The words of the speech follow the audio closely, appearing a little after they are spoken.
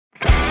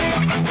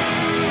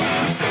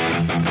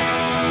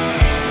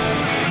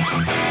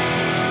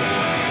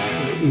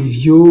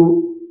if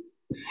you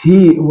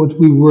see what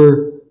we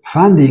were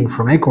funding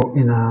from ECHO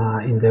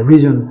in the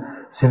region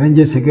 7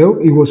 years ago,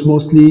 it was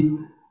mostly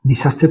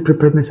disaster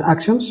preparedness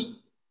actions.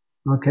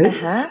 Okay,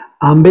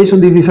 and based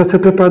on this disaster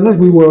preparedness,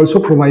 we were also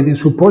providing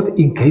support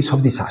in case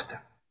of disaster.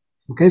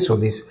 Okay, so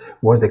this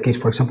was the case,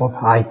 for example, of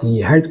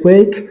Haiti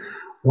earthquake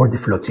or the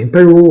floods in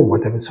Peru or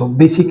whatever. So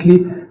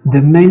basically,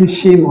 the main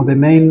scheme or the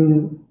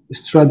main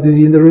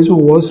strategy in the region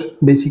was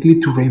basically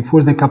to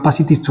reinforce the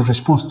capacities to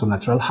respond to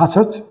natural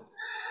hazards,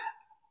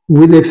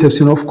 with the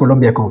exception of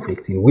Colombia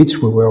conflict, in which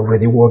we were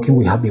already working.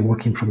 We have been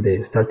working from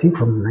the starting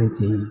from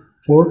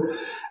 1994,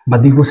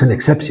 but it was an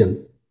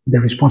exception, the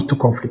response to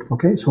conflict.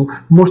 Okay, so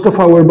most of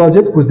our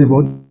budget was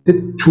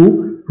devoted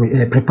to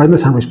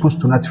preparedness and response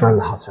to natural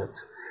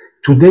hazards.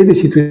 Today, the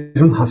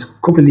situation has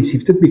completely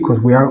shifted because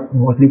we are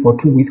mostly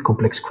working with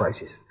complex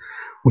crises.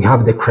 We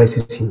have the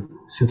crisis in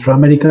Central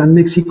America and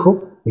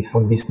Mexico, with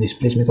all this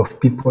displacement of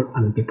people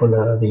and people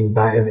being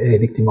a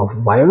victim of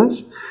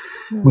violence.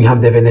 We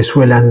have the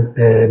Venezuelan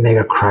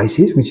mega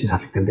crisis, which is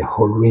affecting the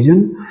whole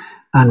region.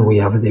 And we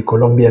have the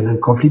Colombian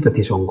conflict that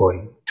is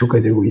ongoing,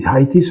 together with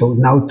Haiti. So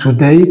now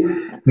today,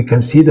 we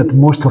can see that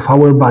most of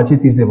our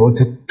budget is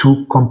devoted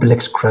to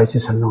complex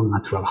crises and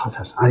non-natural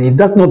hazards. And it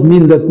does not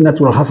mean that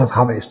natural hazards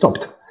have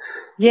stopped.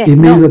 Yeah, it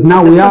means that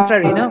now we have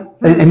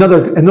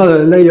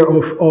another layer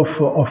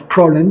of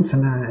problems,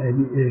 and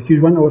a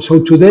huge one.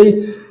 So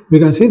today, we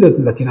can see that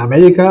Latin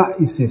America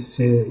is a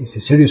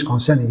serious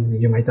concern in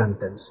humanitarian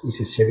terms. It's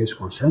a serious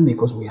concern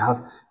because we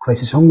have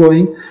crisis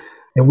ongoing,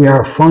 and we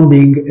are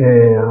funding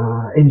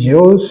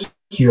NGOs,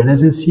 UN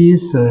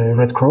agencies,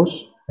 Red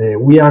Cross.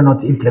 We are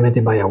not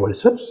implemented by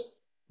ourselves,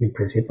 in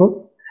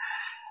principle.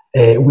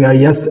 We are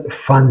just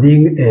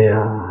funding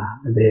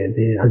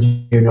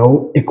as you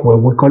know, ECHO,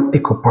 we call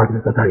ECHO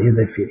partners that are in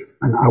the field.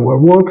 And our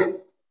work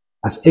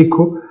as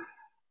ECHO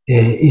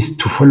is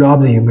to follow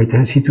up the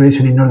humanitarian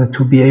situation in order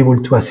to be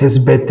able to assess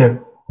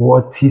better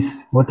what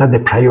are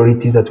the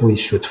priorities that we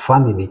should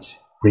fund in each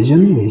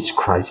region, in each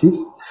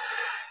crisis.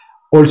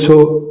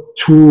 Also,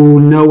 to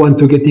know and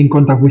to get in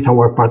contact with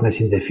our partners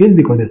in the field,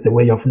 because it's the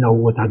way of know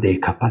what are their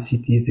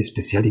capacities, the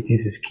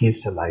specialities, the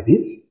skills, and like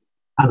this.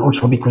 And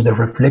also because the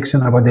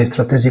reflection about the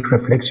strategic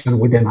reflection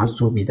with them has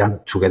to be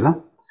done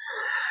together.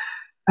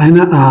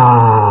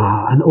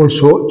 And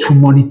also to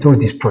monitor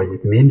this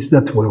project. It means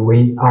that when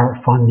we are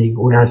funding,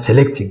 we are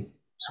selecting.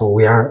 So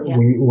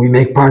we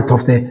make part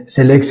of the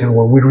selection.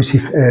 When we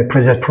receive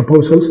project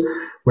proposals,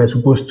 we're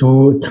supposed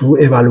to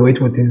evaluate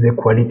what is the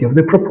quality of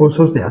the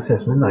proposals, the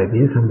assessment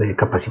ideas, and the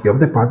capacity of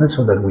the partners,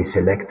 so that we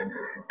select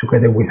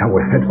together with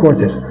our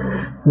headquarters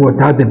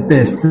what are the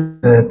best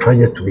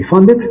projects to be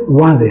funded.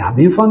 Once they have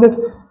been funded,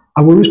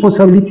 our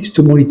responsibility is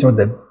to monitor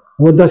them.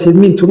 What does it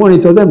mean to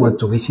monitor them? Well,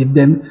 to visit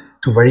them,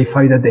 to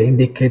verify that the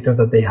indicators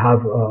that they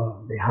have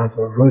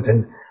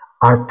written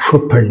are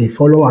properly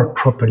followed, are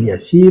properly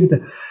achieved,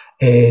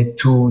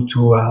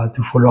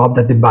 to follow up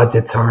that the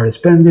budgets are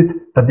expended,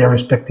 that they are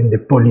respecting their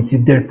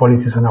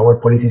policies and our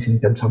policies in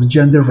terms of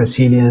gender,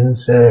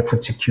 resilience,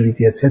 food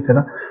security,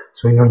 etc.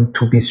 So in order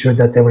to be sure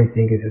that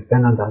everything is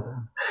spent on that.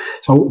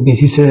 So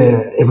this is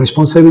a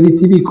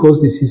responsibility,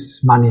 because this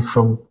is money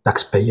from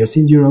taxpayers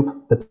in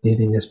Europe that is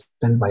being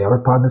spent by our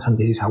partners, and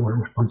this is our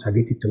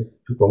responsibility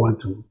to go on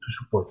to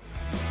support.